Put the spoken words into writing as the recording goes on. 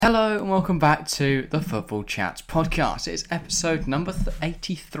Hello and welcome back to the Football Chats podcast. It's episode number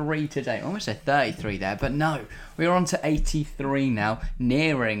 83 today. I almost said 33 there, but no, we're on to 83 now,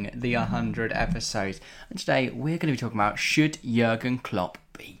 nearing the 100 episodes. And today we're going to be talking about, should Jurgen Klopp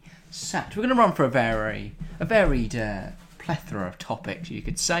be sacked? We're going to run for a varied plethora of topics, you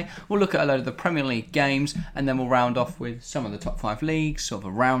could say. We'll look at a load of the Premier League games, and then we'll round off with some of the top 5 leagues, sort of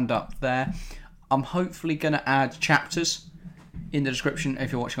a roundup there. I'm hopefully going to add chapters in the description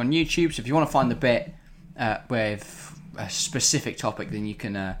if you're watching on YouTube. So if you want to find the bit with a specific topic, then you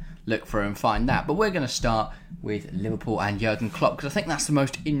can look through and find that. But we're going to start with Liverpool and Jurgen Klopp, because I think that's the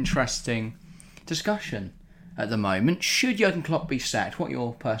most interesting discussion at the moment. Should Jurgen Klopp be sacked? What are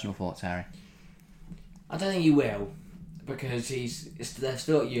your personal thoughts, Harry? I don't think he will, because they're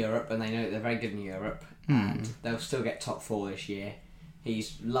still at Europe and they know that they're very good in Europe, and they'll still get top 4 this year.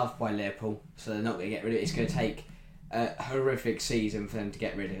 He's loved by Liverpool, so they're not going to get rid of it. It's going to take a horrific season for them to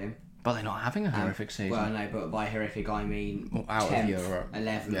get rid of him. But they're not having a horrific season. Well, no, but by horrific I mean out 10th, of Europe,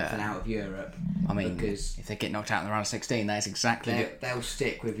 11th, and out of Europe. I mean, because if they get knocked out in the round of 16, that's exactly it. They'll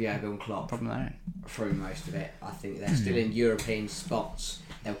stick with Jurgen Klopp through most of it. I think they're still in European spots.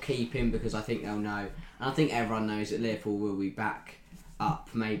 They'll keep him because I think they'll know. And I think everyone knows that Liverpool will be back up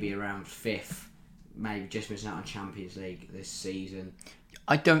maybe around 5th, maybe just missing out on Champions League this season.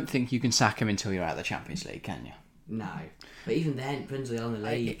 I don't think you can sack him until you're out of the Champions League, can you? No, but even then, it depends on the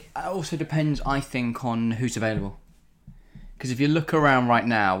league. It also depends, I think, on who's available. Because if you look around right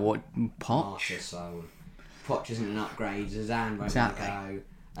now, what Poch isn't an upgrade. Zidane won't go.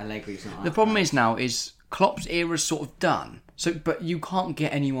 Allegri's not. The problem is now is Klopp's era's sort of done. So, but you can't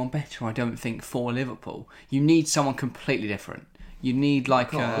get anyone better, I don't think, for Liverpool. You need someone completely different. You need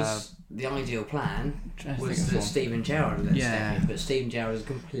the ideal plan was that Steven Gerrard would step in, but Steven Gerrard is a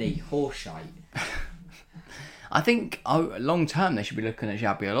complete horseshite. I think long term they should be looking at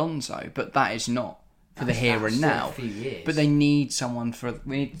Xabi Alonso, but that is not for the here and now. A few years. But they need someone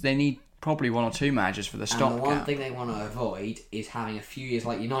they need probably 1 or 2 managers for the stopgap. And the one thing they want to avoid is having a few years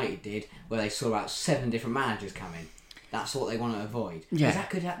like United did, where they saw about 7 different managers come in. That's what they want to avoid. Yeah,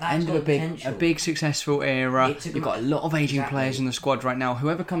 that end of a big successful era. You've got a lot of aging players in the squad right now.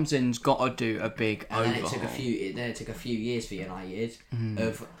 Whoever comes in's got to do a big overhaul. Then it took a few years for United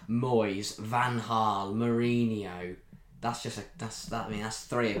of Moyes, Van Gaal, Mourinho. That's 3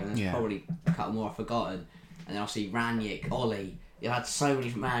 of them. There's probably a couple more I've forgotten. And then obviously Ranić, Oli. You had so many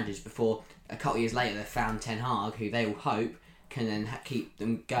different managers before. A couple of years later, they found Ten Hag, who they all hope can then keep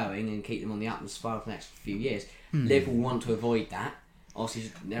them going and keep them on the upward spiral for the next few years. Liverpool want to avoid that.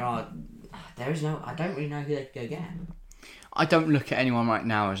 Obviously, I don't really know who they could go get. I don't look at anyone right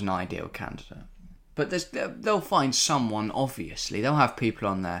now as an ideal candidate, but they'll find someone. Obviously, they'll have people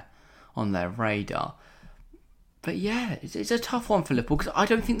on their radar. But yeah, it's a tough one for Liverpool because I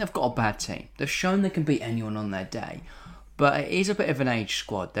don't think they've got a bad team. They've shown they can beat anyone on their day. But it is a bit of an aged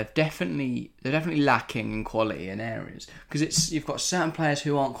squad. They're definitely lacking in quality in areas because you've got certain players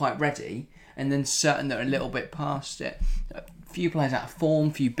who aren't quite ready, and then certain that are a little bit past it. A few players out of form,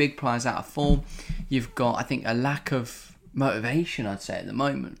 few big players out of form. You've got, I think, a lack of motivation, I'd say, at the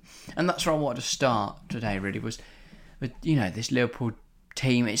moment, and that's where I wanted to start today. Really was with this Liverpool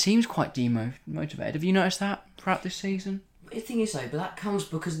team. It seems quite demotivated. Have you noticed that throughout this season? The thing is, though, but that comes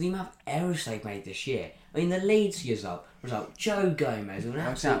because of the amount of errors they've made this year. I mean, the Leeds result, Joe Gomez, an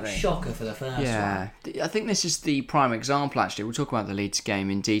absolute shocker for the first one. I think this is the prime example, actually. We'll talk about the Leeds game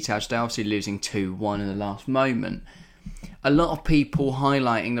in detail today, obviously losing 2-1 in the last moment. A lot of people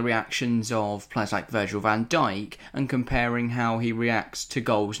highlighting the reactions of players like Virgil van Dijk and comparing how he reacts to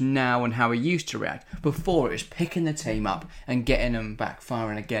goals now and how he used to react. Before, it was picking the team up and getting them back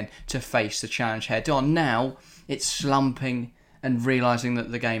firing again to face the challenge head on. Now, it's slumping and realising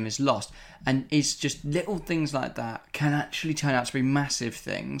that the game is lost. And it's just little things like that can actually turn out to be massive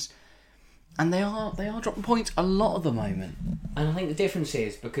things. And they are dropping points a lot at the moment. And I think the difference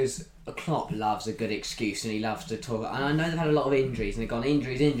is because Klopp loves a good excuse and he loves to talk. And I know they've had a lot of injuries and they've gone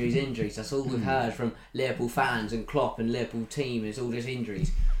injuries. That's all we've heard from Liverpool fans and Klopp and Liverpool team is all just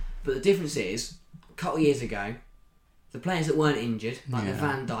injuries. But the difference is, a couple of years ago, the players that weren't injured, like the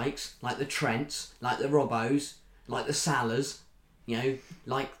Van Dijks, like the Trents, like the Robbos, like the Salahs,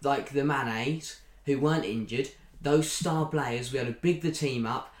 like the Manés, who weren't injured, those star players, we had to big the team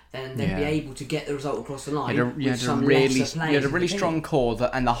up, then they'd be able to get the result across the line. You had a really strong core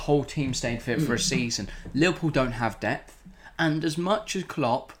and the whole team stayed fit for a season. Liverpool don't have depth, and as much as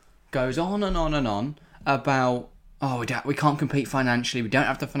Klopp goes on and on and on about we can't compete financially, we don't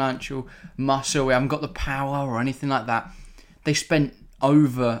have the financial muscle, we haven't got the power or anything like that, they spent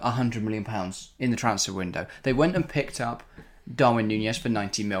over £100 million in the transfer window. They went and picked up Darwin Núñez for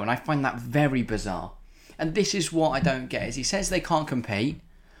 90 mil, and I find that very bizarre. And this is what I don't get, is he says they can't compete,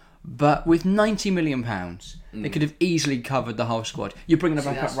 but with £90 million, they could have easily covered the whole squad. You're bringing a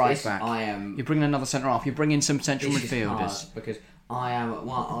backup right back. You're bringing another centre half. You're bringing some central midfielders. Because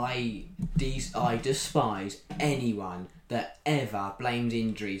I despise anyone that ever blames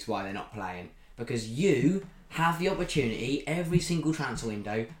injuries why they're not playing. Because you have the opportunity every single transfer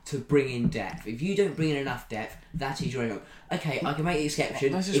window to bring in depth. If you don't bring in enough depth, that is your own. Okay, I can make the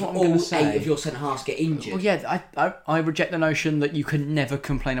exception if all 8 of your centre halves get injured. Well, yeah, I reject the notion that you can never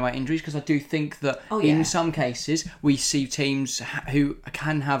complain about injuries, because I do think that in some cases we see teams who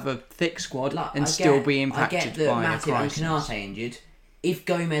can have a thick squad and still be impacted by a crisis. Matip and Canate injured. If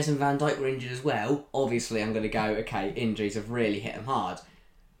Gomez and Van Dijk were injured as well, obviously I'm going to go, okay, injuries have really hit them hard.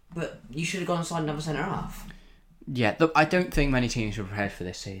 But you should have gone and signed another centre half. Yeah, look, I don't think many teams are prepared for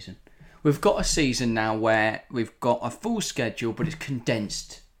this season. We've got a season now where we've got a full schedule, but it's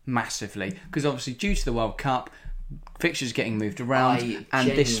condensed massively. Because obviously, due to the World Cup, fixtures getting moved around,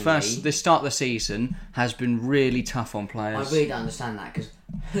 and this start of the season has been really tough on players. I really don't understand that, because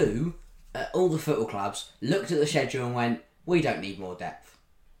who, at all the football clubs, looked at the schedule and went, we don't need more depth.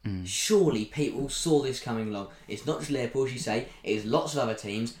 Surely people saw this coming along. It's not just Liverpool, as you say, it is lots of other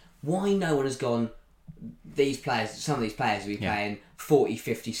teams. Why no one has gone, some of these players will be playing 40,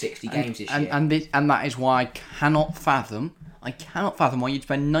 50, 60 games this year. And that is why I cannot fathom why you'd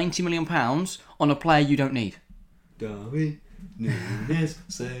spend £90 million on a player you don't need. Darwin Núñez,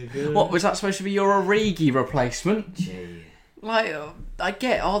 Saviour. What, was that supposed to be your Origi replacement? Gee. Like, I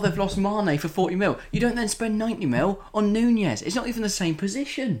get, they've lost Mane for 40 mil. You don't then spend 90 mil on Núñez. It's not even the same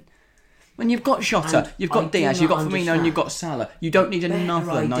position. When you've got Jota, you've got Diaz, you've got Firmino, and you've got Salah. You don't need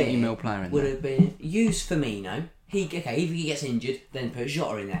another 90 mil player in there. Would have been use Firmino. If he gets injured, then put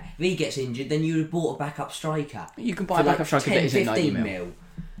Jota in there. If he gets injured, then you would have bought a backup striker. You can buy a backup striker that isn't 90 mil.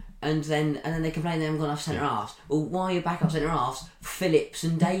 And then they complain they haven't got enough centre halves. Well, why are your backup centre halves Phillips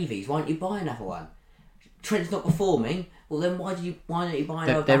and Davies? Why don't you buy another one? Trent's not performing. Well, then why don't you buy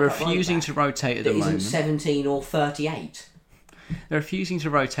another? They're refusing to rotate at the moment. Isn't 17 or 38. They're refusing to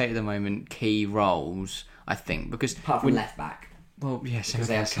rotate at the moment key roles, I think, because apart from left back. Well, yeah,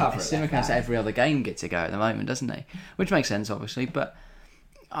 Simicast every other game gets to go at the moment, doesn't he? Which makes sense, obviously, but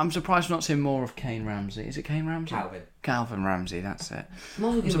I'm surprised we're not seeing more of Kane Ramsey. Is it Kane Ramsey? Calvin Ramsey, that's it.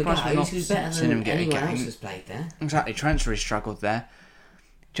 I'm surprised we're not seeing him get a game. Anyone else has played there. Exactly, Trent's really struggled there.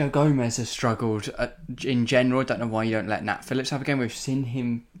 Joe Gomez has struggled in general. I don't know why you don't let Nat Phillips have a game. We've seen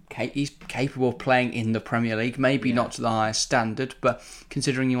him. He's capable of playing in the Premier League. Maybe not to the highest standard, but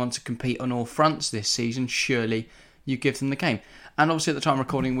considering you want to compete on all fronts this season, surely you give them the game. And obviously at the time of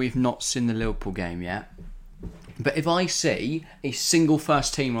recording, we've not seen the Liverpool game yet. But if I see a single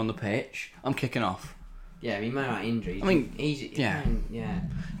first teamer on the pitch, I'm kicking off. Yeah, I mean, more about injuries. Yeah.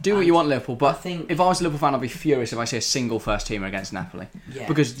 Do what you want, Liverpool, but if I was a Liverpool fan, I'd be furious if I see a single first teamer against Napoli. Yeah.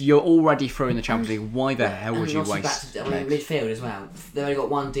 Because you're already through in the Champions League. Why the hell would you waste? Midfield as well. They've only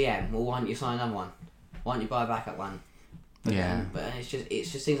got one DM. Well, why don't you sign another one? Why don't you buy a backup one? But it's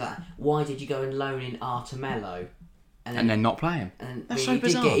just things like that. Why did you go and loan in Artemello? And then not play him? That's so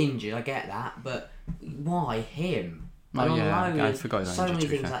bizarre. He did get injured, I get that, but why him? I forgot he was so many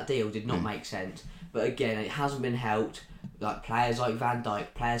things that deal did not make sense. But again, it hasn't been helped. Like players like Van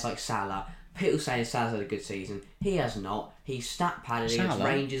Dijk, players like Salah. People saying Salah's had a good season. He has not. He's stat padded against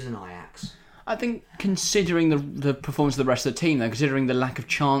Rangers and Ajax. I think considering the performance of the rest of the team, though, considering the lack of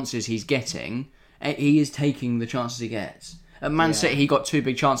chances he's getting, he is taking the chances he gets. At Man City, he got 2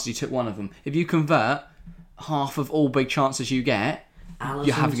 big chances. He took one of them. If you convert half of all big chances you get,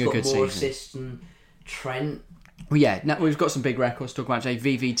 you're having a good season. Alison's got more assists than Trent. Well, yeah, now we've got some big records to talk about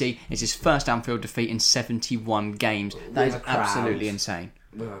today. VVD is his first Anfield defeat in 71 games. That is absolutely insane.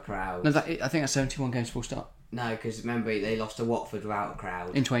 With a crowd. No, I think that's 71 games full stop. No, because remember, they lost to Watford without a crowd.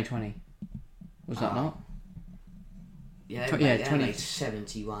 In 2020. Was that not? Yeah, they made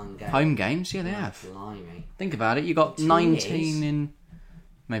 71 games. Home games? Yeah, they have. Blimey. Think about it. You got 19 in...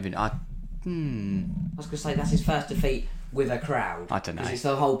 Maybe not. I was going to say, that's his first defeat with a crowd. I don't know. Because it's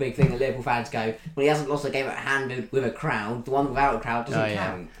the whole big thing that Liverpool fans go, well, he hasn't lost a game at hand with a crowd. The one without a crowd doesn't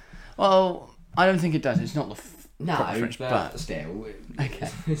count. Well, I don't think it does. It's not the preference, but still. Okay.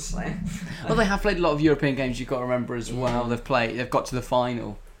 Well, they have played a lot of European games. You've got to remember as well. They've got to the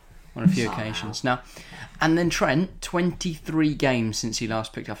final on a few occasions now. And then Trent, 23 games since he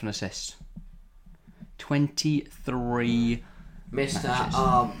last picked up an assist. 23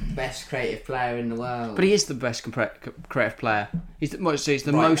 Mr. Best creative player in the world. But he is the best creative player. He's the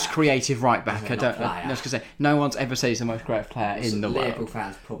most creative right back. I was say no one's ever said he's the most creative player in the world. Liverpool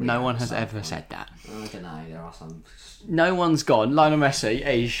fans probably. No one has ever said that. I don't know. There are some. No one's gone. Lionel Messi,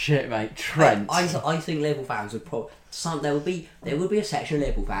 he's shit, mate. Trent. I think Liverpool fans would probably. There would be a section of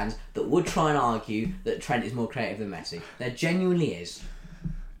Liverpool fans that would try and argue that Trent is more creative than Messi. There genuinely is.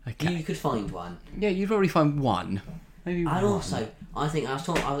 Okay. You could find one. Yeah, you'd probably find one. Maybe one. And also, I think I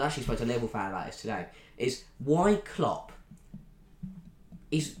was actually spoke to a Liverpool fan about this today. Is why Klopp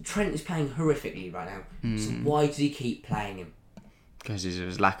Trent is playing horrifically right now. So why does he keep playing him? Because there's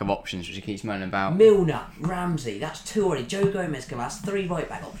his lack of options, which he keeps moaning about. Milner, Ramsey, that's 2 already. Joe Gomez that's 3 right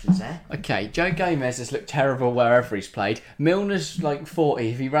back options there. Okay, Joe Gomez has looked terrible wherever he's played. Milner's like 40.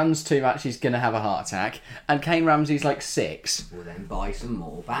 If he runs too much, he's going to have a heart attack. And Kane Ramsey's like 6. Well, then buy some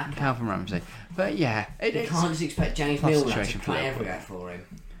more back. Calvin Ramsey. But yeah, you can't just expect James Milner to play everywhere for him.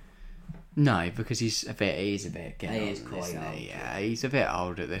 No, because he's a bit He is quite old. Yeah, he's a bit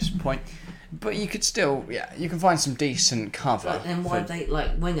old at this point. But you could still, you can find some decent cover. Like, then why'd they,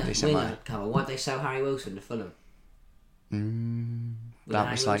 winger cover, why'd they sell Harry Wilson to Fulham?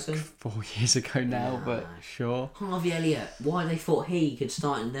 That was like 4 years ago now, but sure. Harvey Elliott, why they thought he could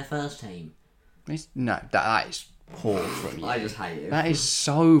start in their first team? That is poor from you. I just hate him. That is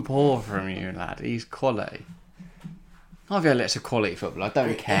so poor from you, lad. He's quality. Harvey Elliott's a quality footballer. I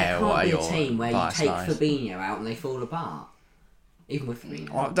don't care what your It can't be a team where you take lies. Fabinho out and they fall apart. Even with Fabinho.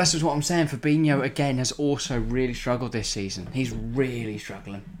 Oh, that's just what I'm saying. Fabinho, again, has also really struggled this season. He's really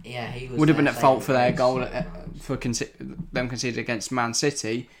struggling. Yeah, he would have been at fault for their goal for them conceded against Man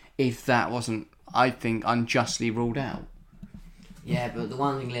City if that wasn't, I think, unjustly ruled out. Yeah, but the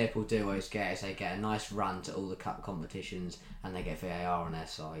one thing Liverpool do always get is they get a nice run to all the cup competitions and they get VAR on their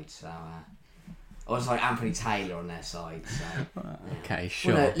side. So, or it's like Anthony Taylor on their side. So, okay,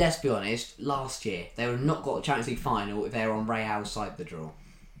 sure. Well, no, let's be honest. Last year they would have not got the Champions League final if they were on Real's side of the draw.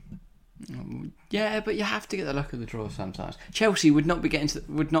 Yeah, but you have to get the luck of the draw sometimes. Chelsea would not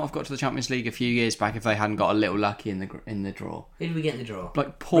have got to the Champions League a few years back if they hadn't got a little lucky in the draw. Who did we get in the draw?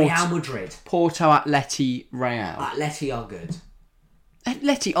 Like Real Madrid, Porto, Atleti, Real. Atleti are good.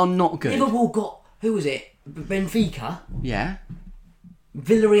 Atleti are not good. Liverpool got, who was it? Benfica. Yeah.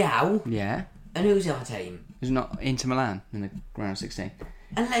 Villarreal. Yeah. And who was the other team? It was not Inter Milan in the round of 16.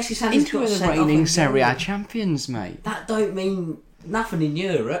 And Alexis Sanchez Inter got are the sent reigning off Serie A champions, mate. That don't mean nothing in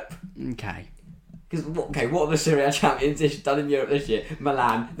Europe. Okay. Because what are the Serie A champions done in Europe this year?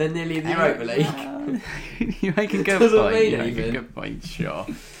 Milan. They're nearly in the Europa League. You make a good Doesn't point. mean You make anything. a good point. Sure.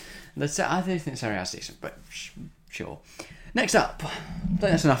 I do think Serie A's decent, but sure. Next up, I think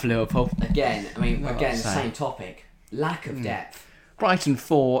that's enough for Liverpool. Again, the same topic. Lack of depth. Brighton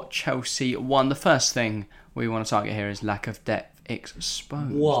 4, Chelsea 1. The first thing we want to target here is lack of depth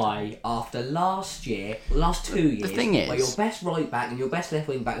exposed. Why, after last 2 years, the thing is, where your best right back and your best left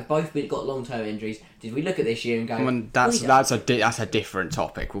wing back have both got long-term injuries, did we look at this year and go... that's a different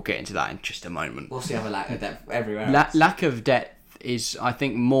topic. We'll get into that in just a moment. What's the other lack of depth everywhere else? Lack of depth is, I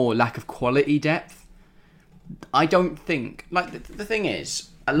think, more lack of quality depth. I don't think... the thing is,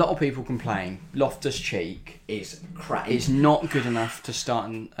 a lot of people complain Loftus-Cheek is crap. Is not good enough to start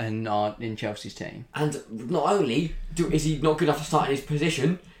in Chelsea's team. And not only is he not good enough to start in his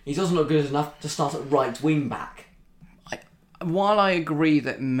position, he's also not good enough to start at right wing back. While I agree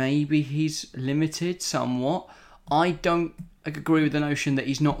that maybe he's limited somewhat, I don't agree with the notion that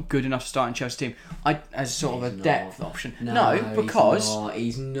he's not good enough to start in Chelsea's team. As sort of a depth option. No, because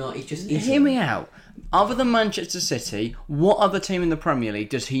he's not. He just isn't. Hear me out. Other than Manchester City, what other team in the Premier League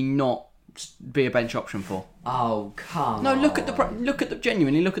does he not be a bench option for? Oh, come on. No, look at the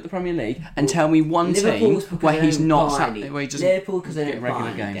Premier League and tell me one team where he's not where he doesn't Liverpool because they don't get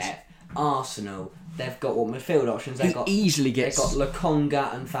regular games. Depth. Arsenal, they've got midfield options. They've got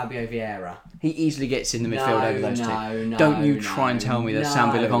Lokonga and Fabio Vieira. He easily gets in the midfield over those two. Don't you try and tell me that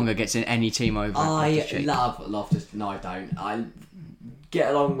Sambi Lokonga gets in any team over Loftus-Cheek. I love Loftus. No, I don't. I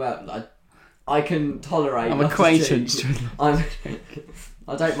get along well. I can tolerate. I'm acquaintance with.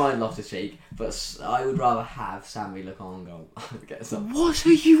 I don't mind Loftus-Cheek, but I would rather have Sambi Lokonga. What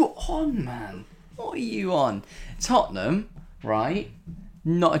are you on, man? What are you on? Tottenham, right?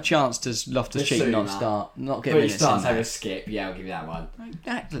 Not a chance does Loftus-Cheek not start, not get minutes in there. Have a skip, yeah, I'll give you that one.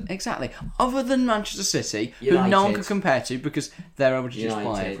 Exactly. Other than Manchester City, who no one can compare to because they're able to just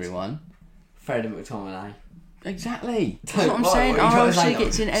buy everyone. Freddie McTominay. Exactly. That's what I'm saying. RLC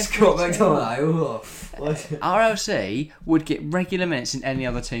gets in every Scott McTominay. RLC would get regular minutes in any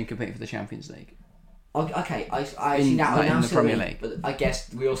other team competing for the Champions League. Okay, I see that in the Premier League. But I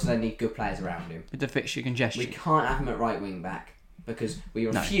guess we also then need good players around him. With the fixture congestion. We can't have him at right wing back. because we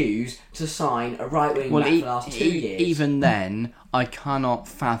refuse to sign a right wing back for the last 2 years. Even then, I cannot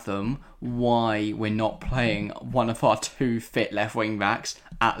fathom why we're not playing one of our 2 fit left wing backs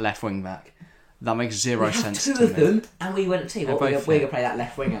at left wing back. That makes zero sense to me. 2 of them, and we went to team. We're going to play that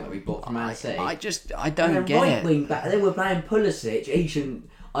left winger that we bought from Man City. I don't get right it. Wing back, and then we're playing Pulisic.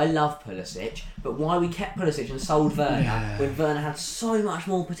 I love Pulisic, but why we kept Pulisic and sold Werner when Werner had so much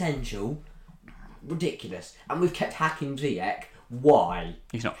more potential? Ridiculous. And we've kept Hakim Ziyech. Why?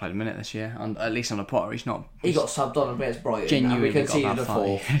 He's not played a minute this year, at least on the Potter. He got subbed on against Brighton. Genuinely got that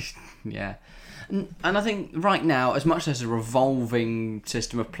far. Yeah. And I think right now, as much as there's a revolving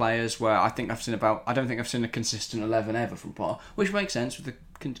system of players where I don't think I've seen a consistent 11 ever from Potter, which makes sense with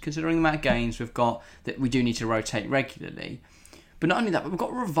considering the amount of games we've got that we do need to rotate regularly. But not only that, but we've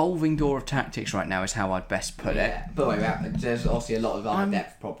got a revolving door of tactics right now is how I'd best put it. But wait, there's obviously a lot of other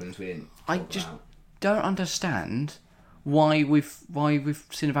depth problems we didn't talk about. Don't understand why we've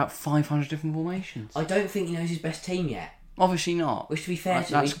seen about 500 different formations. I don't think he knows his best team yet. Obviously not. Which, to be fair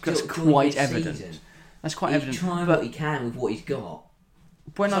to him, that's quite evident. That's quite evident. He's trying what he can with what he's got.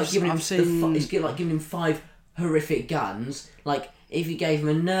 When it's like giving him 5 horrific guns. Like, if you gave him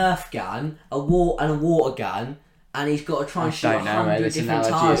a Nerf gun, a water gun, and he's got to try and shoot 100 different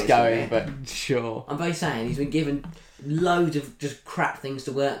targets. But sure. I'm basically saying he's been given loads of just crap things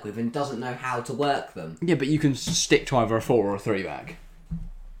to work with and doesn't know how to work them. Yeah, but you can stick to either a 4 or a 3 back.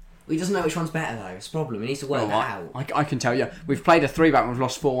 He doesn't know which one's better though. It's a problem. He needs to work that out. I can tell you. We've played a 3 back and we've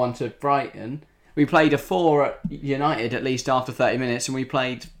lost 4-1 to Brighton. We played a 4 at United at least after 30 minutes, and we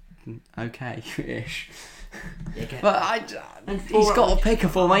played okay-ish. But he's got to pick a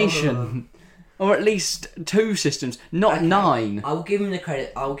formation. Or at least 2 systems, not 9. I will give him the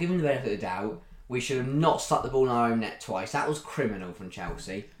credit. I will give him the benefit of the doubt. We should have not stuck the ball in our own net twice. That was criminal from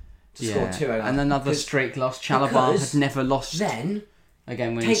Chelsea to score 2-0. And another streak lost. Chalobah had never lost. Then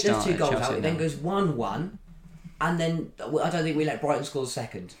again when take he started, those 2 goals Chelsea out. It then goes 1-1, and then I don't think we let Brighton score the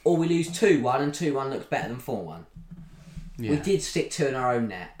second, or we lose 2-1, and 2-1 looks better than 4-1. Yeah. We did stick 2 in our own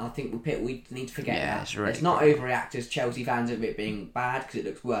net. I think we need to forget that. Let's not overreact as Chelsea fans of it being bad because it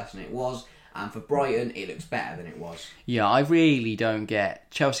looks worse than it was. And for Brighton, it looks better than it was. Yeah, I really don't get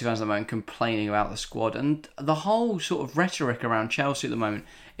Chelsea fans at the moment complaining about the squad. And the whole sort of rhetoric around Chelsea at the moment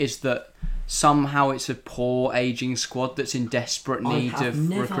is that somehow it's a poor ageing squad that's in desperate need of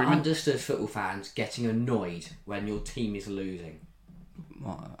recruitment. I've never understood football fans getting annoyed when your team is losing.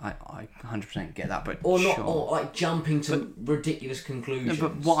 Well, I 100% get that, but or like jumping to ridiculous conclusions. No,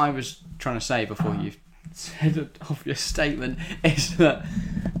 but what I was trying to say before you said an obvious statement is that...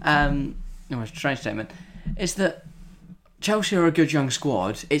 a strange statement, is that Chelsea are a good young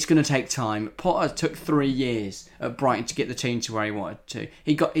squad. It's going to take time. Potter took 3 years at Brighton to get the team to where he wanted to.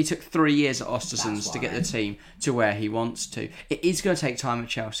 He took 3 years at Ostersund's to get the team to where he wants to. It is going to take time at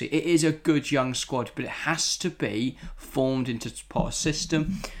Chelsea. It is a good young squad, but it has to be formed into Potter's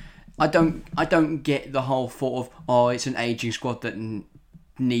system. I don't get the whole thought of it's an ageing squad that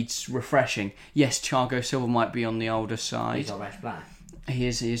needs refreshing. Yes, Thiago Silva might be on the older side. He's orange black. He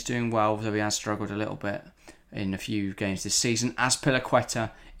is doing well, though he has struggled a little bit in a few games this season. Azpilicueta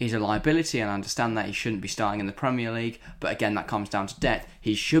is a liability, and I understand that he shouldn't be starting in the Premier League, but again, that comes down to depth.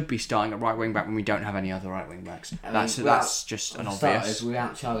 He should be starting at right wing back when we don't have any other right wing backs. That's just an obvious.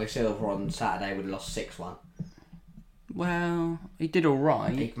 Without Thiago Silva on Saturday, we'd have lost 6-1. Well, he did all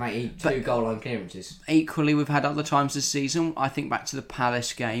right. He made 2 goal line clearances. Equally, we've had other times this season. I think back to the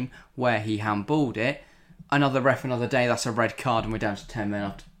Palace game where he handballed it. Another ref, another day, that's a red card, and we're down to 10 men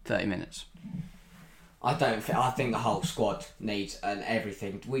after 30 minutes. I think the whole squad needs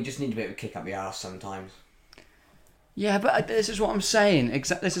everything. We just need a bit of a kick up the arse sometimes. Yeah, but this is what I'm saying.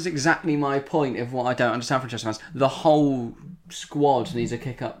 This is exactly my point of what I don't understand from Chelsea fans. The whole squad needs a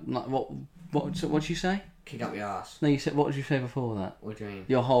kick up. What did you say? Kick up the arse. No, you said. What did you say before that? What do you mean?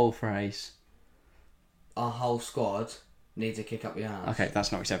 Your whole phrase. Our whole squad needs a kick up the arse. Okay,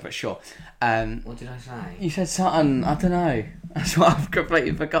 that's not what you said, but sure. What did I say? You said something, I don't know. That's what I've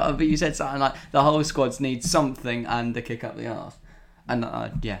completely forgotten, but you said something like, the whole squad needs something and a kick up the arse. And,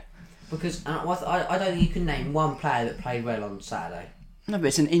 yeah. Because I don't think you can name one player that played well on Saturday. No, but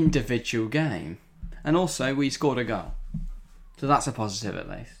it's an individual game. And also, we scored a goal. So that's a positive, at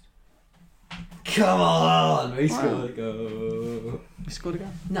least. Come on! We scored a goal. We scored a goal?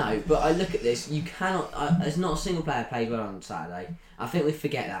 No, but I look at this, you cannot... there's not a single player played well on Saturday. I think we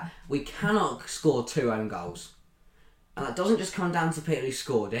forget that. We cannot score 2 own goals. And that doesn't just come down to the people who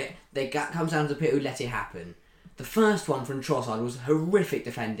scored it, that comes down to the people who let it happen. The first one from Trossard was horrific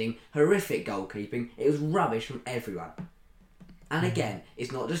defending, horrific goalkeeping. It was rubbish from everyone. And again,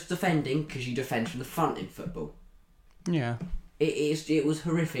 it's not just defending, because you defend from the front in football. Yeah. It was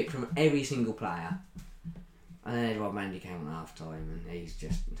horrific from every single player. And then Edouard Mendy came on half time, and he's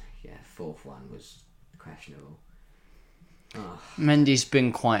just fourth one was questionable. Oh. Mendy's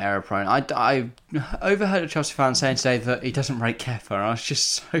been quite error prone. I overheard a Chelsea fan saying today that he doesn't rate Kepa, and I was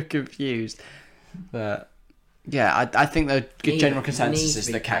just so confused. But yeah, I think the general consensus is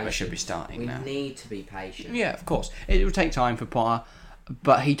that Kepa should be starting now. We need to be patient. Yeah, of course. It will take time for Potter,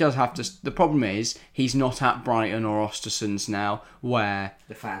 but he does have to. The problem is he's not at Brighton or Ostersund's now, where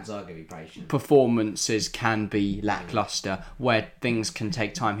the fans are going to be patient. Performances can be lacklustre, where things can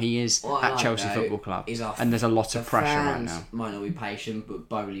take time. He is at Chelsea Football Club, and there's a lot of pressure right now. Might not be patient, but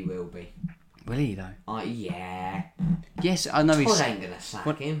Bowley will be. Will he though? Yeah. Yes, I know. Todd ain't gonna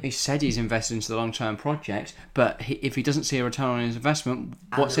sack him. He said he's invested into the long-term project, but if he doesn't see a return on his investment,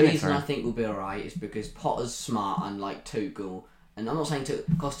 what's in it for him? The reason I think we'll be alright is because Potter's smart, unlike Tuchel. And I'm not saying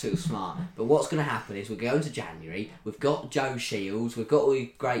Tuchel's smart, but what's going to happen is we're going to January. We've got Joe Shields. We've got all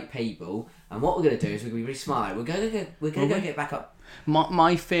these great people, and what we're going to do is we're going to be really smart. We're going to go get back up.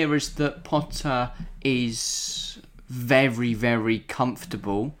 My fear is that Potter is very, very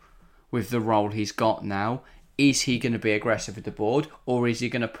comfortable with the role he's got now. Is he going to be aggressive with the board, or is he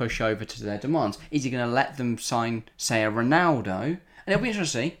going to push over to their demands? Is he going to let them sign, say, a Ronaldo? And it'll be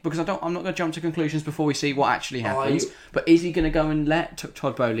interesting because I'm not going to jump to conclusions before we see what actually happens. But is he going to go and let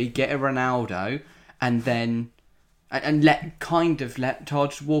Todd Bowley get a Ronaldo and then let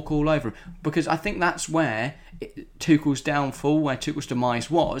Todd walk all over him? Because I think that's where Tuchel's downfall, where Tuchel's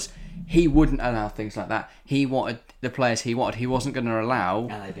demise was. He wouldn't allow things like that. He wanted the players he wanted. He wasn't going to allow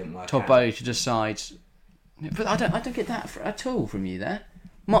Todd Bowley to decide. But I don't get that at all from you there.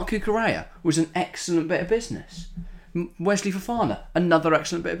 Mark Cucurella was an excellent bit of business. Wesley Fofana, another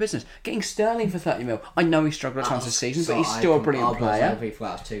excellent bit of business. Getting Sterling for 30 mil. I know he struggled at times this season, but he's still a brilliant player.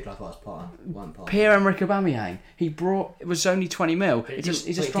 Pierre-Emerick Aubameyang, it was only 20 mil. He's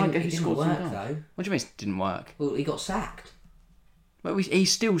a striker who scored some goals. What do you mean it didn't work? Well, he got sacked. But he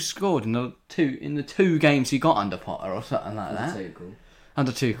still scored in the two games he got under Potter or something like that.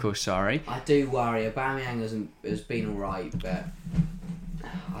 Under Tuchel, sorry. I do worry. Aubameyang has been alright, but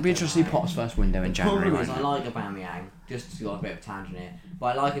it'll be interesting to see Potter's first window in January. The problem is I like Aubameyang, just to go on a bit of a tangent here,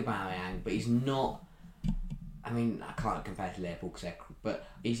 but I like Aubameyang, but he's not. I mean, I can't compare to Liverpool, but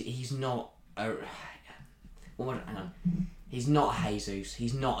he's not a. Hang on. He's not a Jesus.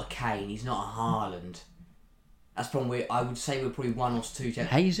 He's not a Kane. He's not a Haaland. That's probably. I would say we're probably one or two.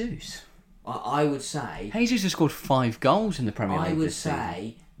 Jesus. I would say Jesus has scored 5 goals in the Premier League. I would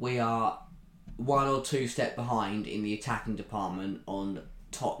say we are one or two steps behind in the attacking department on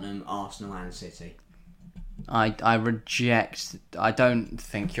Tottenham, Arsenal and City. I reject. I don't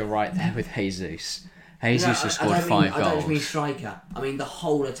think you're right there with Jesus. Jesus has scored 5 goals. I don't just mean striker. I mean the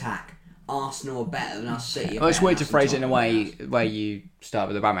whole attack. Arsenal are better than us. City. Well, it's weird to phrase it in a way where you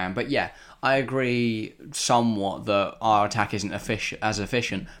start with Aubameyang, but yeah, I agree somewhat that our attack isn't as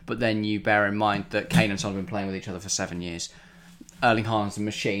efficient. But then you bear in mind that Kane and Son have been playing with each other for 7 years. Erling Haaland's a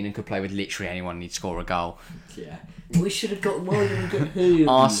machine and could play with literally anyone and he'd score a goal. Yeah. We should have got more than a good him.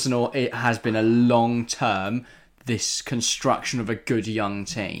 Arsenal, it has been a long term, this construction of a good young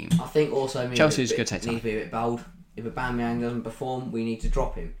team. I think also Chelsea's going to take time. Need to be a bit bold. If Aubameyang doesn't perform, we need to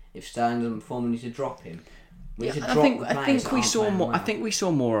drop him. If Sterling doesn't perform, we need to drop him. I think we saw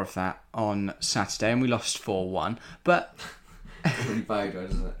more of that on Saturday, and we lost 4-1. But really bad,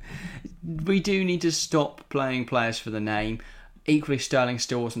 isn't it? We do need to stop playing players for the name. Equally, Sterling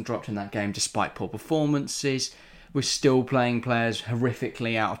still wasn't dropped in that game despite poor performances. We're still playing players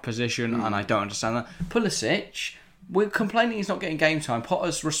horrifically out of position, and I don't understand that. Pulisic, we're complaining he's not getting game time.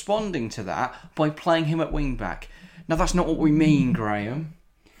 Potter's responding to that by playing him at wing back. Now, that's not what we mean, Graham.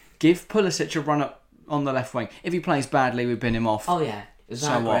 Give Pulisic a run up on the left wing. If he plays badly, we bin him off. Oh, yeah. It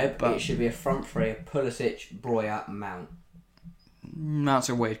should be a front three of Pulisic, Breuer, Mount. Mount's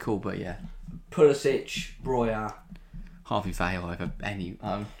a weird call, but yeah. Pulisic, Breuer. Harvey Vale over any.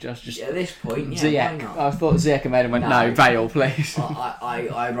 Just at this point, Ziyech. I thought Ziyech made him went, no, Vale, please.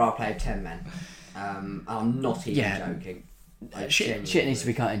 I'd rather play 10 men. I'm not even joking. Shit needs to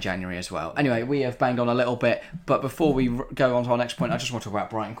be cut in January as well. Anyway, we have banged on a little bit, but before we go on to our next point, I just want to talk about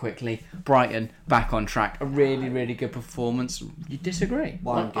Brighton quickly. Brighton, back on track. A really, really good performance. You disagree?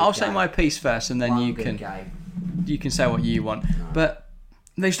 I'll say my piece first, and then you can say what you want. No. But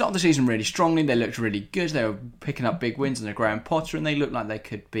they started the season really strongly. They looked really good. They were picking up big wins under Graham Potter, and they looked like they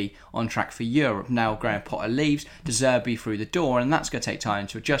could be on track for Europe. Now Graham Potter leaves, De Zerbi through the door, and that's going to take time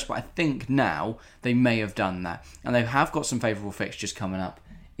to adjust. But I think now they may have done that. And they have got some favourable fixtures coming up,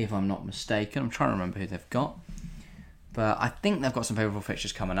 if I'm not mistaken. I'm trying to remember who they've got. But I think they've got some favourable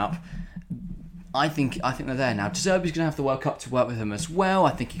fixtures coming up. I think they're there now. De Zerbi's going to have the World Cup to work with them as well.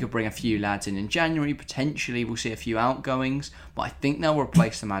 I think he could bring a few lads in January. Potentially, we'll see a few outgoings, but I think they'll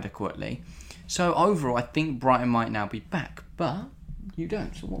replace them adequately. So overall, I think Brighton might now be back, but you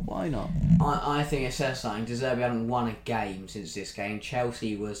don't. So why not? I think it says something. De Zerbi hadn't won a game since this game.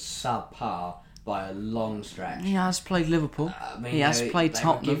 Chelsea was subpar by a long stretch. He has played Liverpool. He has played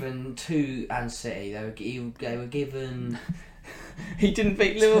Tottenham. They were given 2 and City. They were given. He didn't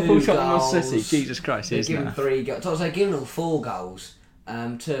beat Liverpool, Tottenham or goals. City. Jesus Christ, They've isn't given it? 3 goals. So they've given all 4 goals. 2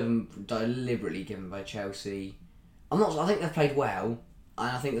 of them deliberately given by Chelsea. I think they've played well,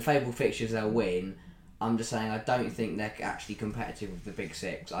 and I think the favourable fixtures they'll win. I'm just saying I don't think they're actually competitive with the big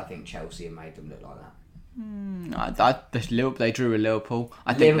 6. I think Chelsea have made them look like that. They drew with Liverpool.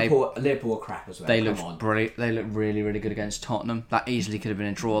 Liverpool are crap as well. They looked brilliant. They looked really, really good against Tottenham. That easily could have been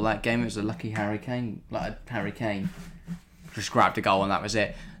a draw. That game, it was a lucky Harry Kane. Harry Kane just grabbed a goal and that was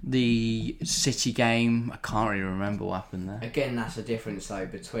it. The City game, I can't really remember what happened there. Again, that's a difference though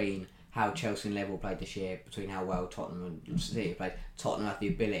between how Chelsea and Liverpool played this year, between how well Tottenham and City played. Tottenham have the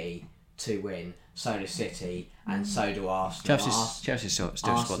ability to win. So does City, and so do Arsenal. Chelsea still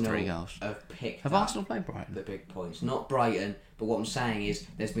scored 3 goals. Have Arsenal played Brighton? The big points. Not Brighton, but what I'm saying is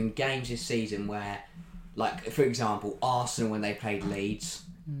there's been games this season where, like, for example, Arsenal when they played Leeds,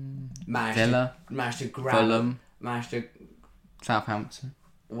 managed to grab... Fulham. Managed to... Southampton.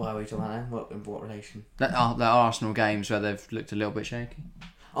 Why are we talking about them? In what relation? They're Arsenal games where they've looked a little bit shaky.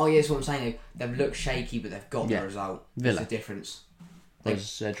 Oh, yeah, that's what I'm saying. They've looked shaky, but they've got the result. Villa. That's the difference. It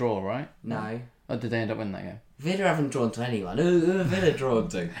was a draw, right? No. Or did they end up winning that game? Villa haven't drawn to anyone. Who have Villa drawn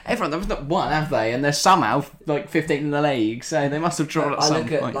to? Everyone, they've not won, have they? And they're somehow like 15th in the league, so they must have drawn at some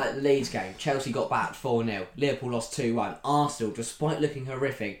point. I look at the Leeds game. Chelsea got back 4-0. Liverpool lost 2-1. Arsenal, despite looking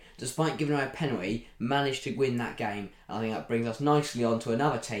horrific, despite giving away a penalty, managed to win that game. And I think that brings us nicely on to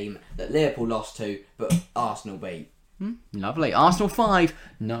another team that Liverpool lost to, but Arsenal beat. Lovely. Arsenal 5,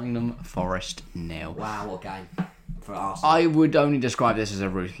 Nottingham Forest 0. Wow, what a game for Arsenal. I would only describe this as a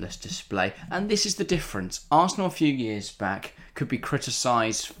ruthless display, and this is the difference. Arsenal a few years back could be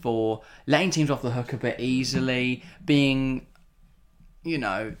criticised for letting teams off the hook a bit easily, being, you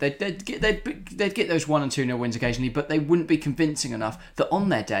know, they'd get those 1 and 2-0 wins occasionally, but they wouldn't be convincing enough that on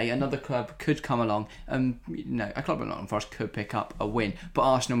their day another club could come along and, you know, a club like Nottingham Forest could pick up a win. But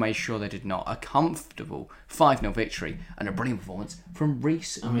Arsenal made sure they did not. A comfortable 5-0 victory and a brilliant performance from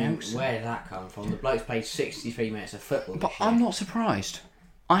Reece Nelson. Where did that come from? The bloke's played 63 minutes of football. But I'm not surprised.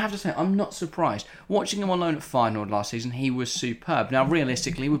 I have to say, I'm not surprised. Watching him on loan at Feyenoord last season, he was superb. Now,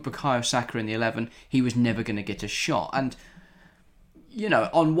 realistically, with Bukayo Saka in the 11, he was never going to get a shot. And, you know,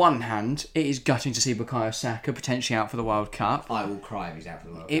 on one hand, it is gutting to see Bukayo Saka potentially out for the World Cup. I will cry if he's out for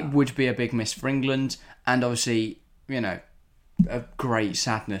the World Cup. It would be a big miss for England, and obviously, you know, a great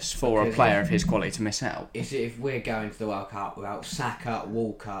sadness for a player of his quality to miss out. If we're going to the World Cup without Saka,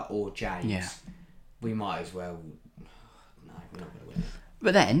 Walker or James, we might as well... No, we're not going to win it.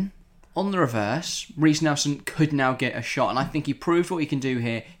 But then, on the reverse, Reece Nelson could now get a shot, and I think he proved what he can do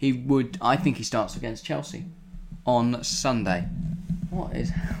here. I think he starts against Chelsea on Sunday. What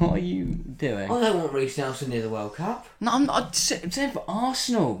are you doing? I don't want Reece Nelson near the World Cup. No, I'm not. I'm saying for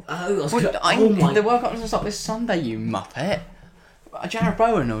Arsenal. The World Cup doesn't start this Sunday, you muppet. Jared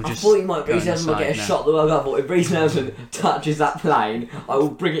Bowen will just... I thought Reece Nelson might get a shot at the World Cup, but if Reece Nelson touches that plane, I will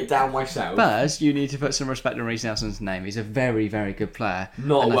bring it down myself. First, you need to put some respect on Reece Nelson's name. He's a very, very good player.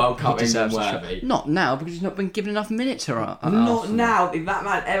 Not a World Cup England worthy. Not now, because he's not been given enough minutes at Not Arsenal. now. If that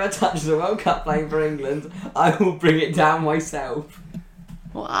man ever touches a World Cup plane for England, I will bring it down myself.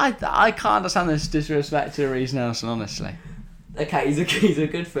 Well, I can't understand this disrespect to Reece Nelson, honestly. Okay, he's a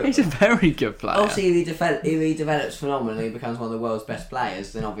good footballer. He's a very good player. Obviously, if he develops phenomenally and becomes one of the world's best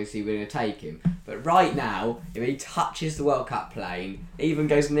players, then obviously we're going to take him. But right now, if he touches the World Cup plane, even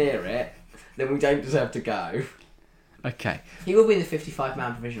goes near it, then we don't deserve to go. Okay. He will be in the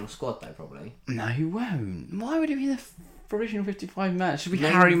 55-man provisional squad, though, probably. No, he won't. Why would he be in the provisional 55 man? Should be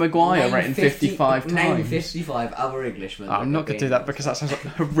Harry Maguire rating 55 times. Name 55 other Englishmen. I'm not going to do that because that sounds like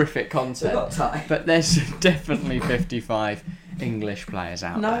horrific content. We've got time. But there's definitely 55 English players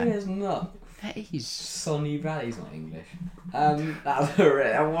out there. No, there's not. There is. Sonny Valley's not English. That's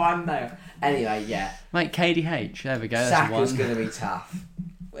a one name. Anyway, yeah. Mate, KDH. There we go. Saka's going to be tough.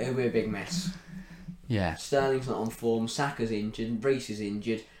 It'll be a big mess. Yeah. Sterling's not on form. Saka's injured. Reece is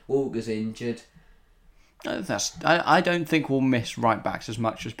injured. Walker's injured. I don't think we'll miss right backs as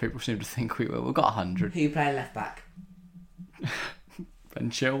much as people seem to think we will. We've got 100. Who you playing left back? Ben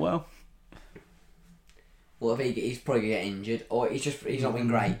Chilwell. Or if he's probably going to get injured, or he's not been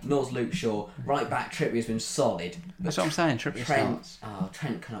great. Nor's Luke Shaw. Right back, Trippier's been solid. That's what I'm saying, Trippier starts.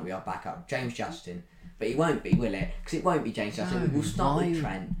 Trent cannot be our backup. James Justin. But he won't be, will it? Because it won't be James Justin. We'll start with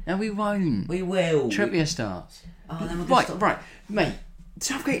Trent. No, we won't. We will. Trippier starts. Oh, then we'll Right, mate.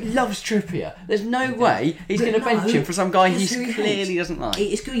 Southgate loves Trippier. There's no way he's going to bench him for some guy he clearly doesn't like.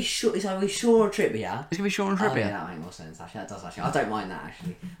 It's going to be Shaw. It's either Shaw or Trippier. It's going to be Shaw and Trippier. Oh, yeah, that makes more sense. Actually, that does actually. I don't mind that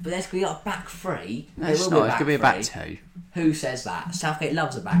actually. But there's going to be a back three. No, it's not. It's going to be a back two. Who says that? Southgate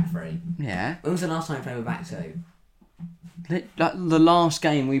loves a back three. Yeah. When was the last time we played with back two? The last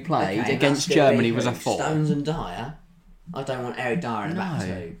game we played against Germany was a 4. Stones and Dyer. I don't want Eric Dyer in the back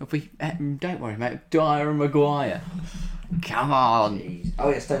two. If we don't worry, mate. Dyer and Maguire. Come on. Jeez. Oh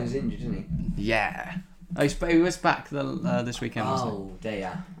yeah, Stone's injured, isn't he? Yeah. Oh, he was back this weekend, wasn't he? Oh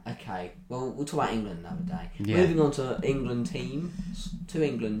dear. Okay. Well, we'll talk about England another day. Yeah. Moving on to England teams. 2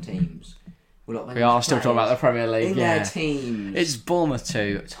 England teams. We are still talking about the Premier League. In their teams. It's Bournemouth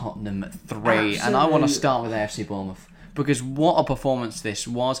 2, Tottenham 3, and I want to start with AFC Bournemouth. Because what a performance this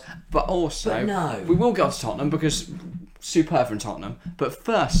was, but also we will go to Tottenham because superb from Tottenham. But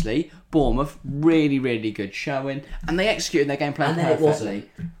firstly, Bournemouth really, really good showing, and they executed their game plan perfectly. It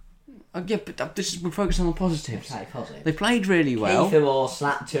wasn't. Yeah, but we're focusing on the positives. Okay, positive. They played really well. Kiefer Moore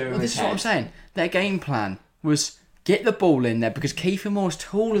slapped to him. This is what I'm saying. Their game plan was get the ball in there because Kiefer Moore's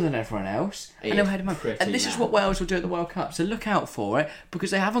taller than everyone else, and they'll head him up. And this is what Wales will do at the World Cup. So look out for it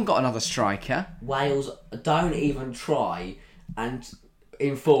because they haven't got another striker. Wales don't even try and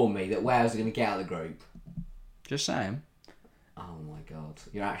inform me that Wales are going to get out of the group. Just saying. Oh my God,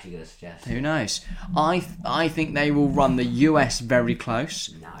 you're actually going to suggest? Who knows? I think they will run the US very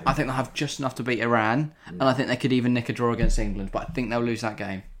close. No. I think they'll have just enough to beat Iran, and I think they could even nick a draw against England. But I think they'll lose that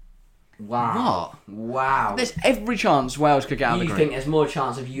game. Wow. What? Wow. There's every chance Wales could get out of the group. You think there's more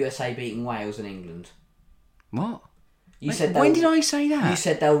chance of USA beating Wales than England? What? When did I say that? You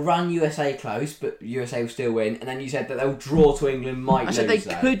said they'll run USA close, but USA will still win, and then you said that they'll draw to England, might lose. I said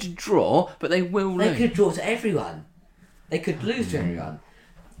they could draw, but they will lose. They could draw to everyone. They could lose to everyone.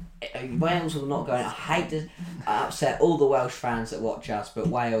 Wales will not go in. I hate to upset all the Welsh fans that watch us, but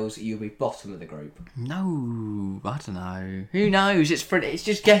Wales, you'll be bottom of the group. No, I don't know. Who knows? It's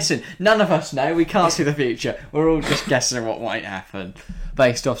just guessing. None of us know. We can't see the future. We're all just guessing what might happen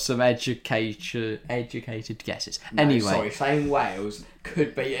based off some educated guesses. No, anyway, sorry, saying Wales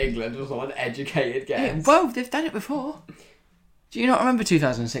could beat England was not an educated guess. Yeah, well, they've done it before. Do you not remember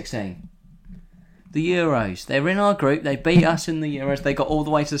 2016? The Euros. They were in our group. They beat us in the Euros. They got all the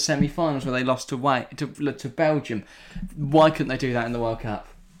way to the semi-finals where they lost to Belgium. Why couldn't they do that in the World Cup?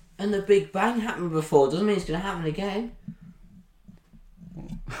 And the Big Bang happened before. Doesn't mean it's going to happen again.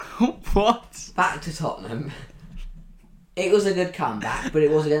 What? Back to Tottenham. It was a good comeback, but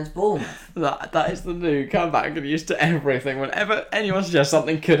it was against Bournemouth. That is the new comeback. I'm used to everything. Whenever anyone suggests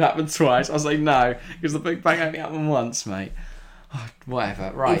something could happen twice, I say no, because the Big Bang only happened once, mate. Oh,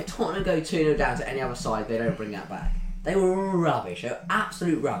 whatever, right. If Tottenham go 2-0 down to any other side, they don't bring that back. They were rubbish. They were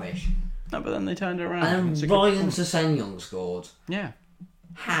absolute rubbish. No, but then they turned it around. And Ryan Sessegnon scored. Yeah.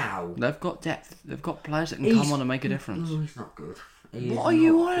 How? They've got depth. They've got players that can come on and make a difference. He's not good. What are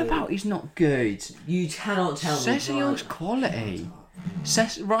you on about? He's not good. You cannot tell me. Sessegnon's quality.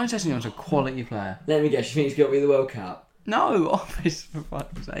 Ryan Sessegnon's a quality player. Let me guess, you think he's got to be the World Cup? No,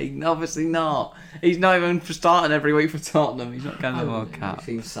 obviously not. He's not even starting every week for Tottenham. He's not going to the World Cup. It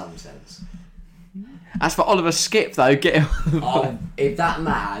seems some sense. As for Oliver Skip, though, get him. If that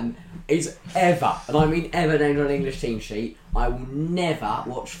man is ever, and I mean ever, named on an English team sheet, I will never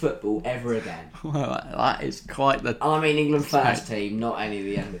watch football ever again. Well, that is quite the... I mean England first team, not any of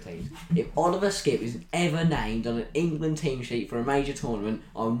the younger teams. If Oliver Skip is ever named on an England team sheet for a major tournament,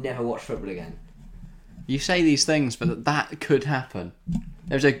 I'll never watch football again. You say these things, but that could happen.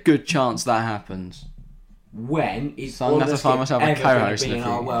 There's a good chance that happens. When is so I'm going to find myself a co-host in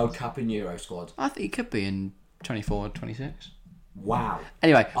our World Cup and Euro squad? I think he could be in 24, 26. Wow.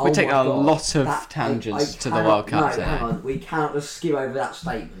 Anyway, we're taking a lot of tangents to the World Cup. No, hang on. We cannot just skip over that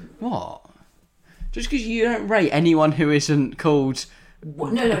statement. What? Just because you don't rate anyone who isn't called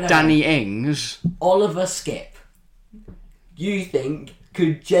no, Danny Ings. Oliver Skip, you think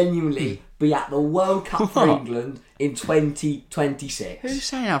could genuinely be at the World Cup for England in 2026? Who's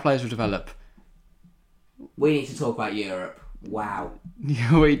saying our players will develop? We need to talk about Europe. Wow.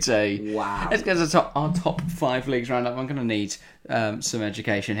 Yeah, we do. Wow. Let's get to our top 5 leagues roundup. I'm going to need some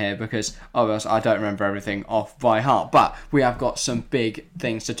education here because obviously I don't remember everything off by heart. But we have got some big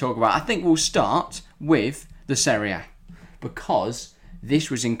things to talk about. I think we'll start with the Serie A because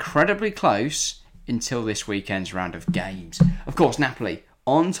this was incredibly close until this weekend's round of games. Of course, Napoli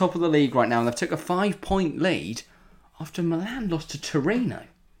on top of the league right now, and they've took a 5-point lead after Milan lost to Torino.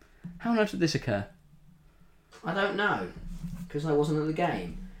 How on earth did this occur? I don't know, because I wasn't at the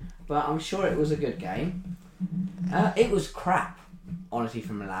game. But I'm sure it was a good game. It was crap, honestly,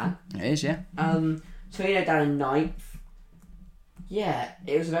 for Milan. It is, yeah. Torino down in 9th. Yeah,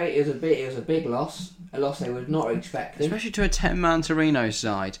 it was a big loss. A loss they were not expecting. Especially to a 10-man Torino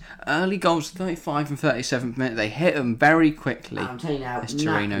side. Early goals, 35 and 37th minute. They hit them very quickly. I'm telling you now, this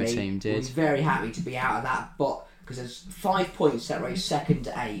Torino Napoli team did. was very happy to be out of that bot because there's 5 points separate second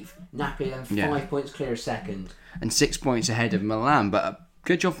to 8th. Napoli then 5 points clear of second. And 6 points ahead of Milan. But a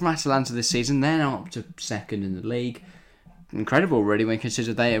good job from Atalanta this season. They're now up to second in the league. Incredible, really, when you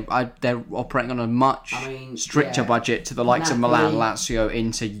consider they're operating on a much stricter budget to the likes of Milan, Lazio,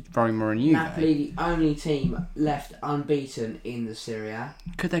 Inter, Roma and Juve. Napoli, the only team left unbeaten in the Serie A.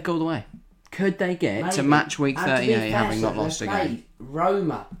 Could they go all the way? Could they get to match week 38 having not lost a game?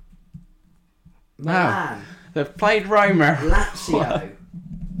 Roma. Milan. No. They've played Roma. Lazio.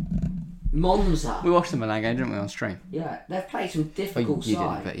 Monza. We watched the Milan game, didn't we, on stream? Yeah, they've played some difficult you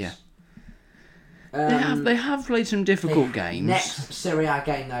sides. Didn't, but yeah. They have played some difficult games. Next Serie A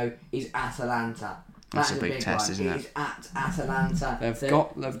game though is Atalanta. That's a big test, isn't it? It is at Atalanta. They've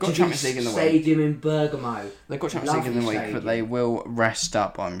got Champions League in the week. Stadium in Bergamo. They've got Champions League in the week, but they will rest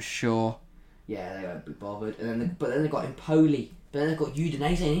up, I'm sure. Yeah, they won't be bothered. But then they've got Empoli. But then they've got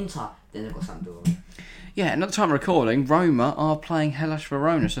Udinese and Inter. Then they've got Sampdoria. Yeah, and at the time of recording, Roma are playing Hellas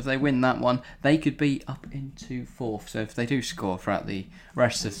Verona, so if they win that one, they could be up into 4th. So if they do score throughout the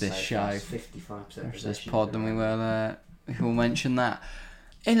rest of this show, 55% of this pod, then we will mention that.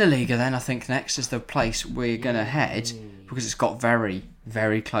 In the Liga, then, I think next is the place we're going to head, because it's got very,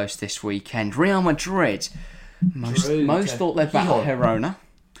 very close this weekend. Real Madrid, most thought they'd bat Girona.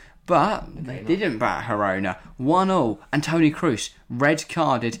 But they didn't bat Girona. 1-1. And Toni Kroos, red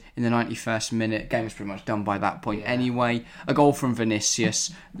carded in the 91st minute. Game was pretty much done by that point anyway. A goal from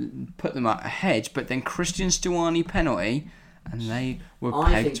Vinicius put them up ahead. But then Christian Stuani penalty. And they were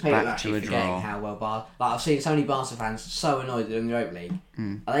pegged back to a draw. How well I've seen so many Barca fans so annoyed they're in the Europa League.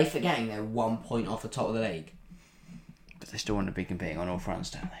 Are they forgetting they're 1 point off the top of the league? But they still want to be competing on all fronts,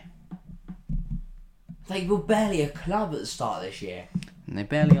 don't they? They were barely a club at the start of this year. And they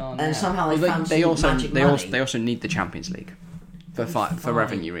barely are now. And somehow they also need the Champions League for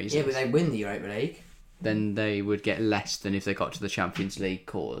revenue reasons. Yeah, but they win the Europa League. Then they would get less than if they got to the Champions League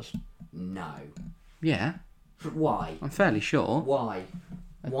quarters. No. Yeah. Why? I'm fairly sure. Why?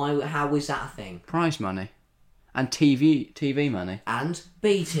 How is that a thing? Prize money. And TV money. And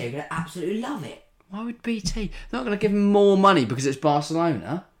BT are going to absolutely love it. Why would BT? They're not going to give them more money because it's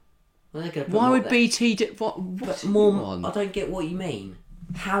Barcelona. Well, why would BT do... What's more? I don't get what you mean.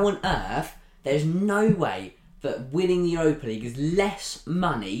 How on earth... There's no way that winning the Europa League is less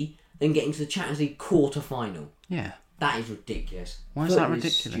money than getting to the Champions League quarter-final. Yeah. That is ridiculous. Why is that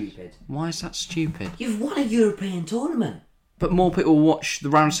ridiculous? Stupid. Why is that stupid? You've won a European tournament. But more people will watch the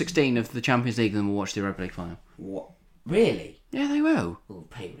round 16 of the Champions League than will watch the Europa League final. What? Really? Yeah, they will. Well,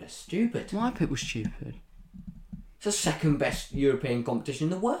 people are stupid. Why are people stupid? It's the second best European competition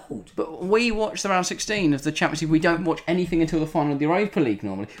in the world. But we watch the round 16 of the Champions League. We don't watch anything until the final of the Europa League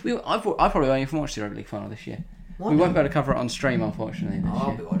normally. I've probably only watched the Europa League final this year. We won't be able to cover it on stream, unfortunately. This I'll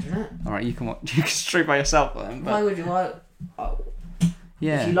year. be watching it. Alright, you can watch. You can stream by yourself then. But... Why would you like...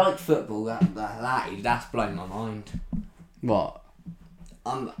 Yeah. If you like football, that's blown my mind. What?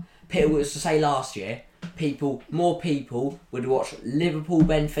 People was to say last year, more people would watch Liverpool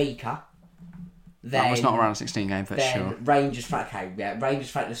Benfica. That was not a round 16 game, but sure. Rangers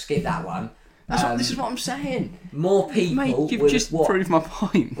to skip that one. This is what I'm saying. More people. Mate, you've just proved my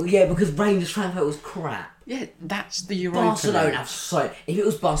point. Well, yeah, because Rangers Frankfurt was crap. Yeah, that's the Europa Barcelona. If it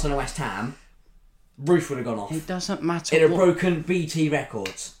was Barcelona West Ham, roof would have gone off. It doesn't matter. It'd have broken BT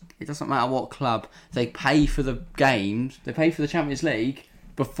records. It doesn't matter what club. They pay for the games. They pay for the Champions League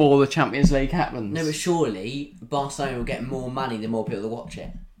before the Champions League happens. No, but surely Barcelona will get more money the more people that watch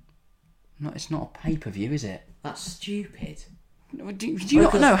it. No, it's not a pay-per-view, is it? That's stupid. Do you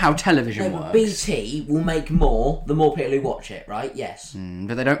not know how television works? BT will make more the more people who watch it, right? Yes.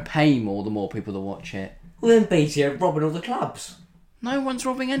 But they don't pay more the more people that watch it. Well, then BT are robbing all the clubs. No one's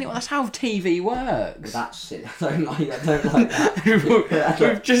robbing anyone. That's how TV works. That's it. I don't like that.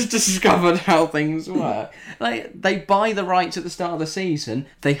 We've just discovered how things work. They buy the rights at the start of the season.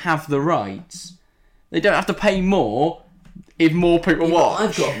 They have the rights. They don't have to pay more if more people watch.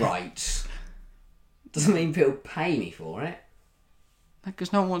 I've got rights. Doesn't mean people pay me for it.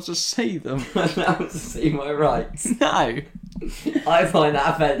 Because no one wants to see them. No one wants to see my rights. No. I find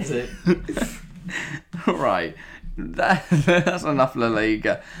that offensive. Right. That's enough La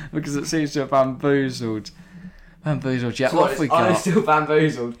Liga, because it seems to have bamboozled you. So What have we got? I'm still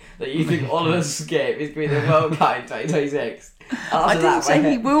bamboozled that you think Oliver Skip is going to be the World Cup in 2026. I didn't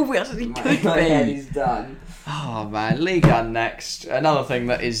say he will be, I said he could My head be. is done. Oh man, Liga next. Another thing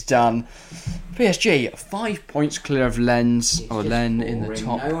that is done. PSG 5 points clear of Lens It's or just Len in the boring.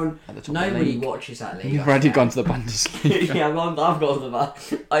 top. Nobody of the league. watches that league. You've already gone to the Bundesliga. Yeah, I've gone to the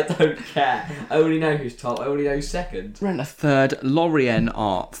bus. I don't care. I only know who's top. I only know who's second. Rennes are third, Lorient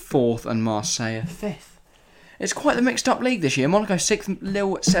are fourth, and Marseille are fifth. It's quite the mixed up league this year. Monaco 6th,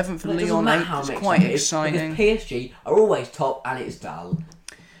 Lille 7th, Well, it doesn't Lyon matter 8th. how It's mixed quite up it is, exciting. because PSG are always top and it's dull.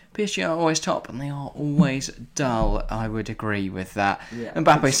 PSG are always top and they are always dull. I would agree with that. Yeah.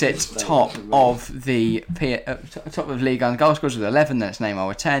 Mbappe sits top of the top of Liga and goal scorers with 11. Then it's Neymar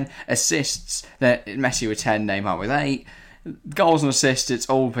with 10 assists. Then Messi with 10. Neymar with 8. Goals and assists. It's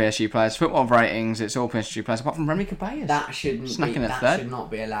all PSG players. Football ratings. It's all PSG players apart from Remy Cabayas. That shouldn't Snacking be. a That third. should not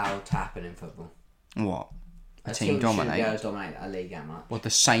be allowed to happen in football. What? A team shouldn't dominate. be able to dominate a league that much. Well, the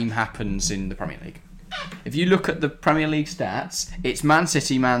same happens in the Premier League. If you look at the Premier League stats, it's Man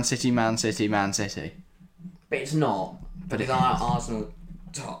City, Man City, Man City, Man City. But it's not. But Because it Arsenal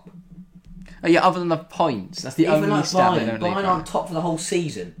top. Oh yeah, other than the points, that's the Even only like stat they Bayern. don't leave. Bayern aren't top for the whole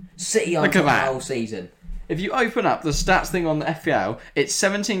season. City aren't Look at top for that. the whole season. If you open up the stats thing on the FPL, it's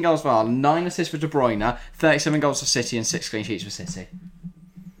 17 goals for Haaland, 9 assists for De Bruyne, 37 goals for City, and 6 clean sheets for City.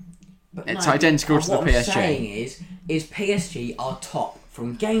 But It's no, identical to the what PSG. I'm saying is PSG are top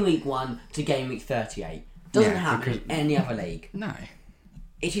from game week 1 to game week 38. Doesn't Yeah, happen in any other league. No,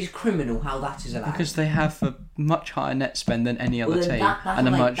 It is criminal how that is allowed. because they have a much higher net spend than any other Well, then team, that's and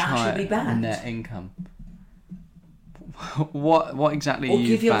a like- much that should be higher banned. net income. What exactly are or you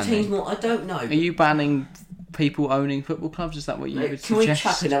give your banning? teams more. I don't know. Are you banning people owning football clubs? Is that what you would Can we suggest?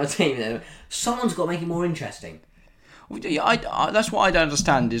 chuck another team in there? Someone's got to make it more interesting. That's what I don't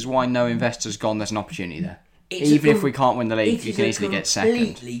understand is why no investor's gone. There's an opportunity there. It's Even a if we can't win the league, It you is can a easily get second.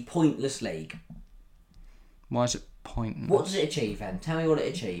 completely pointless league. Why is it pointless? What does it achieve then? Tell me what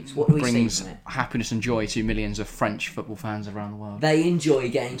it achieves. What do we see Brings from it? happiness and joy to millions of French football fans around the world. They enjoy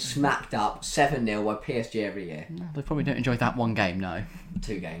getting smacked up 7-0 by PSG every year. No, they probably don't enjoy that one game, no.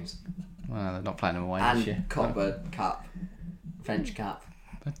 2 games. Well, they're not playing them away this year. And Copper Cup. French Cup.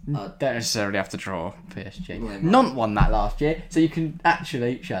 Don't necessarily have to draw PSG. Well, they might. Nantes won that last year, so you can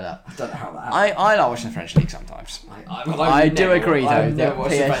actually shut up. I don't know how that happened. I like watching the French league sometimes. I do agree, though, I've that never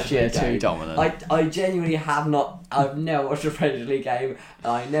watched a French PSG are league too game. dominant. I genuinely have not. I've never watched a French league game.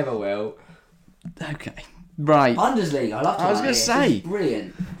 I never will. Okay, right. Bundesliga, I love to I was about gonna it. say. It's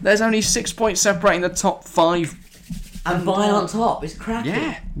brilliant. There's only 6 points separating the top 5. And Bayern on top. It's cracking.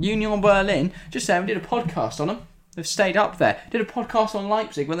 Yeah, Union Berlin. Just saying, we did a podcast on them. They've stayed up there. Did a podcast on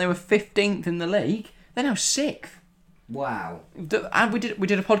Leipzig when they were 15th in the league. They're now 6th. Wow. And we did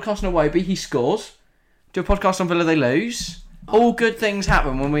a podcast on Iwobi. He scores. Do a podcast on Villa. They lose. All good things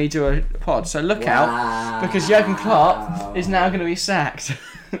happen when we do a pod. So look out, because Jurgen Klopp is now going to be sacked.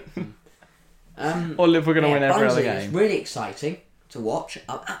 Or Liverpool going to win every other Bundesliga game. is really exciting to watch.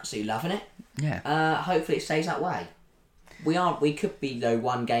 I'm absolutely loving it. Yeah. Hopefully it stays that way. We could be though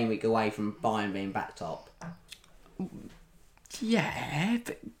 1 game week away from Bayern being back top. Yeah,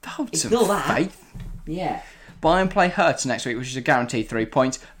 but hold some Ignore that. faith. Yeah. Bayern play Hertha next week, which is a guaranteed 3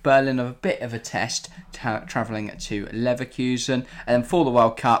 points. Berlin have a bit of a test, travelling to Leverkusen. And then for the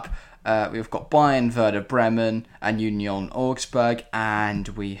World Cup, we've got Bayern, Werder Bremen, and Union Augsburg. And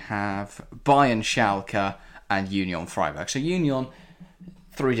we have Bayern, Schalke, and Union Freiburg. So Union,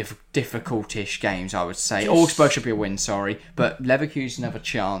 3 difficult-ish games, I would say. Augsburg should be a win, sorry. But Leverkusen have a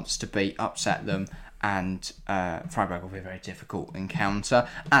chance to upset them. And Freiburg will be a very difficult encounter.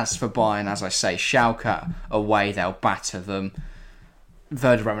 As for Bayern, as I say, Schalke away, they'll batter them.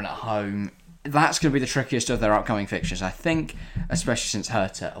 Werder Bremen at home. That's going to be the trickiest of their upcoming fixtures, I think, especially since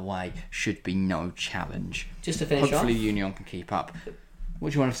Hertha away should be no challenge. Just to finish Hopefully off. Union can keep up.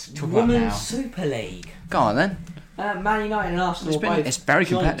 What do you want to talk about Women's now? Super League. Go on then. Man United and Arsenal both it's very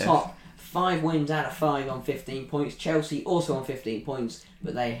joint competitive. top. 5 wins out of 5 on 15 points. Chelsea also on 15 points,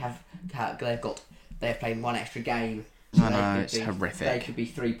 but they've played 1 extra game. I know, it's horrific. They could be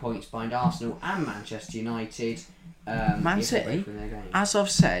 3 points behind Arsenal and Manchester United. Man if they City, both win their games. as I've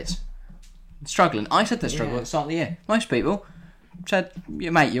said, struggling. I said they're struggling at the start of the year. Most people said,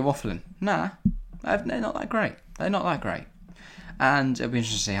 mate, you're waffling. Nah, they're not that great. They're not that great. And it'll be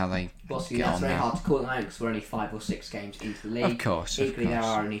interesting to see how they Obviously, get that's on very now. hard to call them out because we're only 5 or 6 games into the league. Of course. Equally, there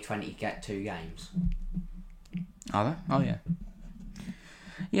are only 22 games. Are there? Oh, yeah.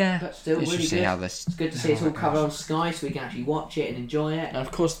 Yeah, But still, let's really just see good. how this. It's good to see it's all covered on Sky, so we can actually watch it and enjoy it. And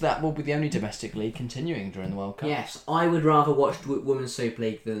of course, that will be the only domestic league continuing during the World Cup. Yes, I would rather watch Women's Super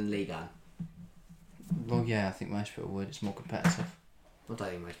League than Liga. Well, yeah, I think most people would. It's more competitive. I don't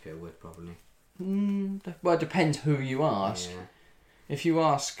think most people would, probably. Well, it depends who you ask. Yeah. If you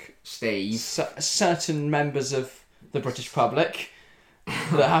ask Steve. certain members of the British public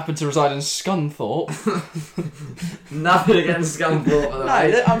that happen to reside in Scunthorpe. Nothing against Scunthorpe, by the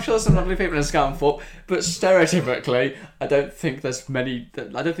way. No, I'm sure there's some lovely people in Scunthorpe, but stereotypically, I don't think there's many.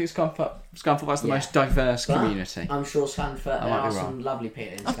 I don't think Scunthorpe has the most diverse community. I'm sure Scunthorpe, there might are be wrong. some lovely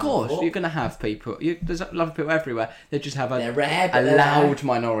people in Scunthorpe. Of course, you're going to have people. There's lovely people everywhere. They just have They're rare, a but they're loud there.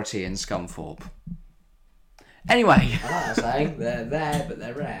 minority in Scunthorpe. Anyway. I like that saying. They're there, but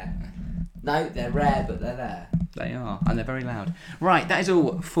they're rare. No, they're rare, but they're there. They are, and they're very loud. Right, that is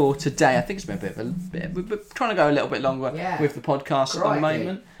all for today. I think it's been a bit. We're trying to go a little bit longer with the podcast at the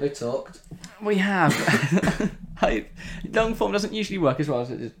moment. We talked. We have. Long form doesn't usually work as well as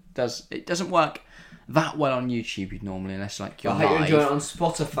it does. It doesn't work that well on YouTube normally, unless you're I hope you live. enjoy it on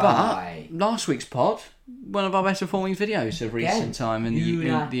Spotify. But last week's pod, one of our best performing videos of recent time in the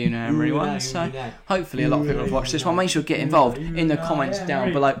Una Emery one. So hopefully a lot of people have watched this one. Make sure to get involved in the comments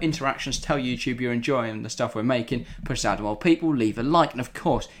down below. Interactions, tell YouTube you're enjoying the stuff we're making. Push it out to more people. Leave a like, and of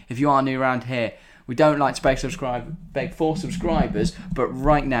course, if you are new around here, we don't like to beg for subscribers, but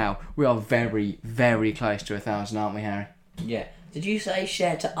right now we are very, very close to 1,000, aren't we, Harry? Yeah. Did you say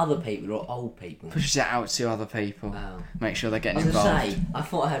share to other people or old people? Push it out to other people. Oh. Make sure they're getting I was involved. going to say, I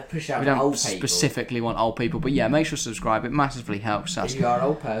thought I had push out We to don't old people. specifically want old people, but yeah, make sure to subscribe. It massively helps us. If you are an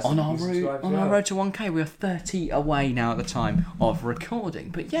old person, on our you subscribe road, as well. road to 1K, we are 30 away now at the time of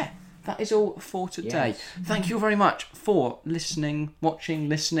recording. But yeah, that is all for today. Yes. Thank you very much for listening, watching,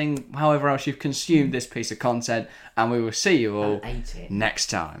 listening, however else you've consumed this piece of content, and we will see you all And ate it. next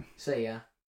time. See ya.